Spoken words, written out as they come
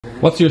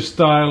What's your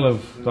style of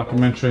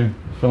documentary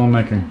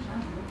filmmaking?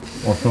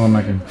 Or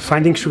filmmaking?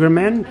 Finding Sugar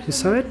Man, you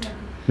saw it?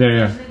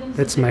 Yeah.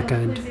 That's my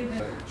kind.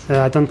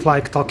 I don't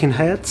like talking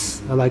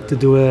heads. I like to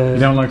do a... You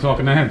don't like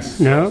talking heads?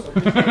 No.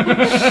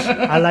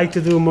 I like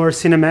to do more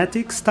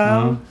cinematic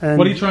style. And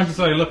what are you trying to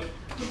say? Look.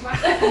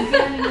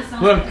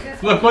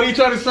 Look, what are you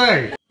trying to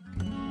say?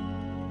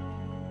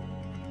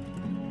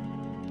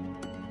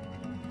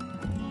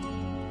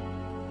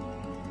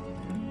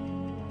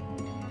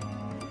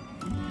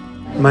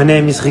 My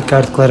name is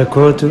Ricardo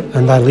Claracoto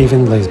and I live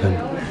in Lisbon.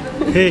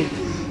 Hey,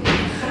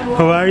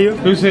 how are you?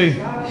 Who's he?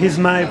 He's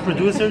my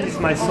producer, he's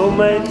my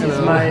soulmate, he's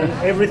my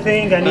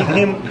everything. I need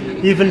him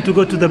even to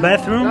go to the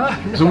bathroom.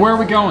 So where are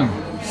we going?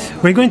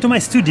 We're going to my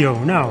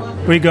studio now.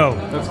 We go.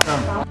 Let's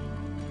go.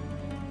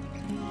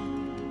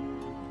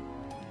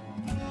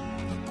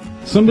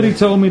 Somebody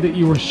told me that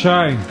you were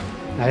shy.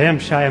 I am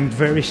shy, I'm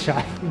very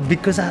shy.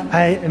 Because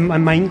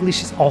my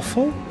English is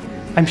awful.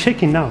 I'm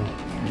shaking now.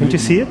 Can't you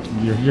see it?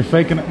 You're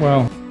faking it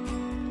well.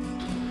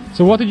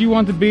 So what did you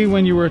want to be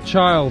when you were a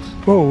child?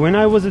 Oh, when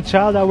I was a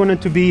child I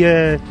wanted to be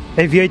an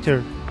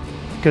aviator.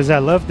 Because I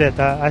loved that.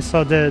 I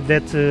saw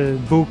that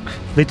book,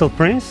 Little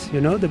Prince,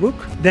 you know the book?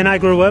 Then I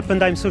grew up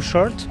and I'm so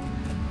short,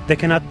 I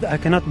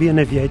cannot be an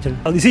aviator.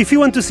 If you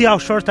want to see how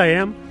short I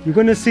am, you're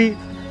gonna see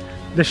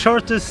the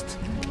shortest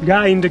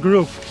guy in the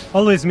group.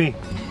 Always me.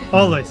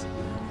 Always.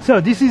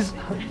 So this is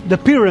the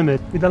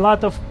pyramid with a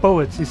lot of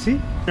poets, you see?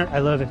 I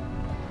love it.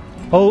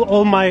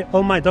 All my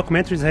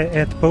documentaries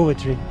had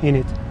poetry in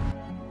it.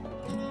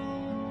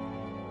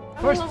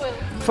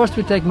 First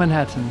we take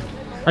Manhattan.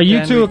 Are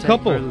you two a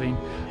couple?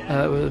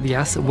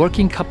 Yes,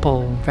 working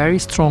couple, very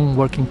strong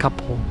working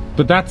couple.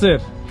 But that's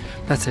it?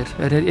 That's it.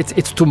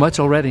 It's too much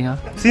already, huh?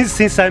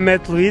 Since I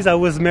met Louise, I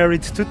was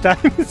married 2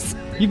 times.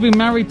 You've been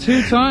married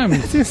 2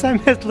 times? Since I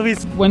met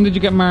Louise. When did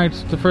you get married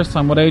the first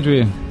time? What age were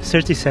you?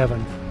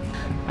 37.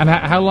 And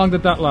how long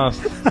did that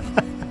last?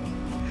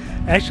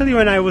 Actually,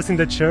 when I was in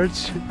the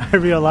church, I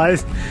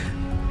realized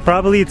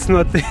probably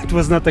it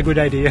was not a good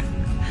idea.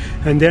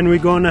 And then we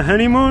go on a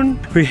honeymoon.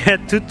 We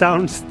had 2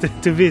 towns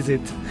to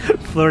visit,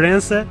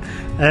 Florence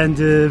and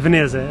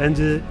Veneza.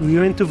 And we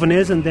went to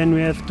Veneza and then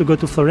we have to go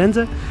to Florence.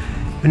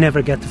 We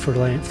never get to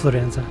Florence,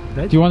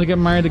 right? Do you want to get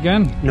married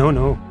again? No.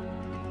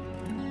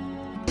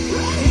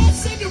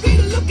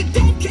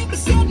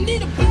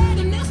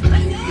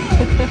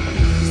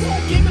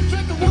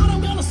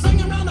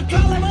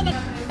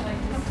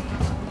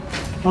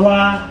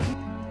 Hola!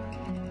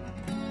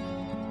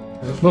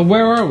 Well,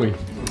 where are we?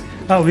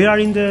 Oh, we are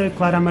in the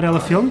Clara Amarela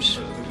Films.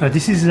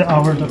 This is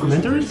our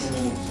documentaries.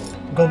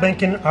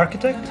 Gulbenkian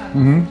architect,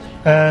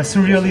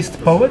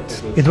 surrealist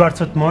poet, Eduardo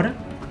Sotomora,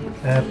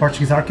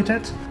 Portuguese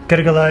architect,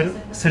 Cargaleiro,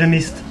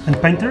 ceramist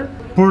and painter,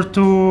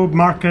 Porto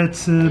Market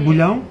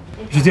Bulhão,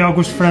 José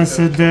Augusto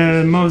França,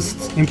 the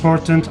most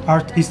important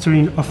art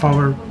historian of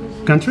our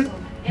country,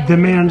 the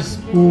man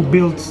who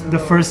built the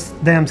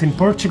first dams in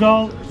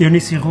Portugal,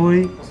 Eunice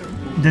Rui,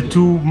 the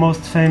 2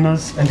 most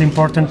famous and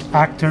important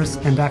actors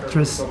and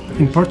actresses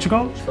in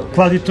Portugal.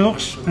 Cláudio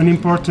Torres, an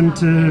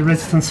important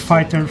resistance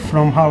fighter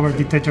from our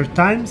dictator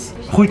times.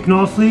 Rui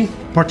Knofli,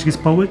 Portuguese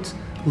poet,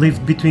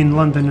 lived between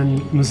London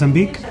and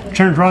Mozambique.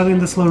 Trent Riley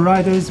and the Slow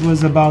Riders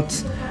was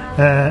about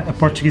a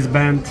Portuguese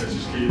band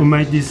who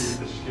made this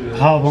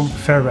album,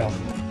 Farrell.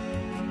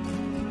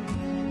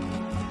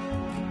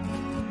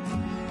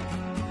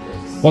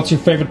 What's your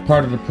favorite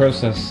part of the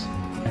process?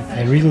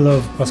 I really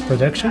love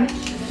post-production.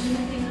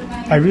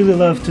 I really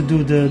love to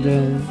do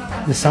the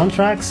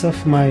soundtracks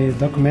of my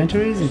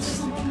documentaries.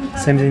 It's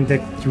something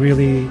that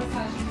really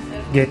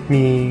get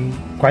me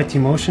quite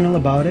emotional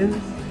about it.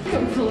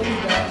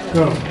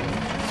 Go.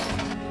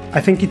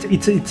 I think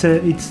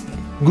it's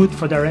good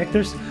for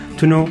directors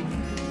to know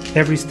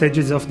every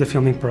stages of the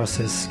filming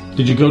process.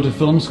 Did you go to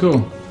film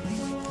school?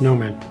 No,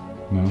 man.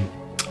 No.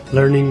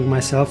 Learning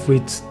myself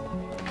with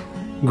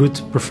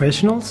good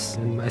professionals.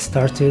 And I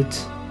started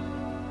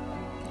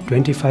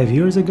 25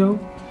 years ago.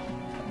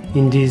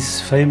 In this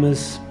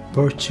famous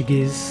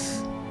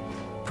Portuguese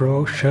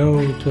pro show,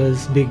 it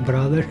was Big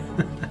Brother.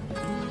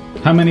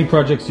 How many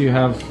projects do you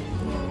have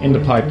in the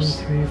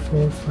pipes? 1, 2,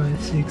 3, 4,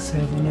 5, 6,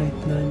 7,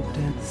 8, 9,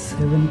 10,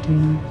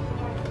 17,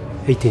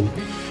 18.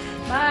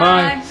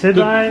 Bye. Say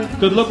bye.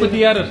 Good luck with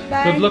the edit.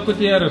 Bye. Good luck with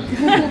the edit.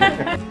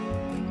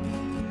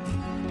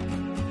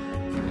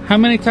 How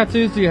many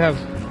tattoos do you have?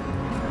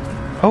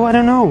 Oh, I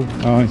don't know.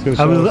 Oh, he's gonna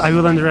show us. I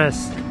will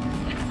undress.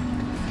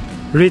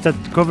 Rita,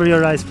 cover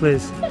your eyes,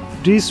 please.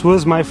 This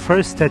was my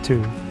first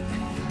tattoo.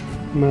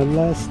 My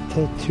last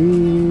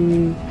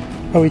tattoo...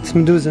 Oh, it's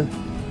Medusa.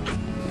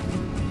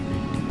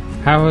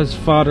 How has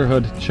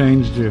fatherhood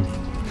changed you?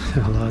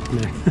 A lot,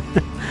 man.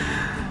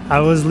 I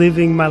was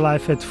living my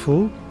life at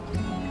full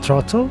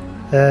throttle.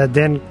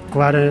 Then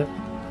Clara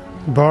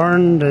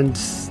born and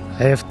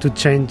I have to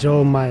change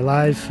all my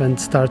life and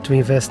start to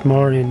invest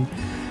more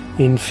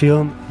in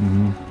film.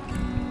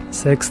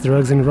 Sex,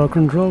 drugs and rock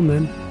and roll,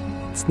 man.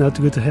 It's not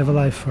good to have a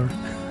life for.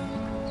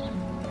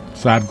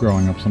 Sad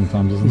growing up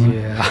sometimes, isn't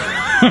it? Yeah.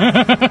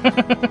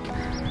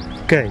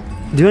 Okay,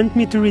 Do you want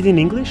me to read in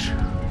English?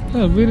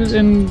 Read it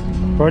in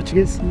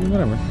Portuguese?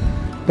 whatever.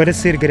 Para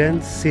ser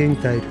grande, ser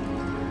inteiro.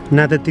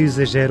 Nada te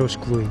exagera ou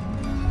exclui.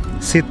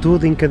 Sê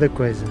tudo em cada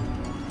coisa.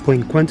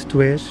 Põe quanto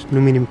tu és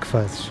no mínimo que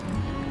fazes.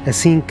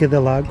 Assim em cada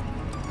lago,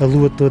 a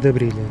lua toda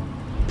brilha,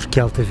 porque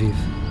alta vive.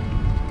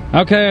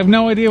 Okay, I have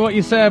no idea what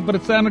you said, but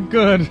it sounded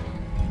good.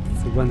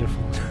 It's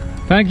wonderful.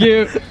 Thank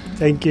you.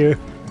 Thank you.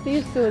 See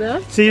you soon, huh?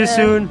 See you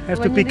soon.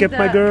 Have to when you pick need up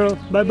my the- girl.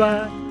 Bye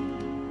bye.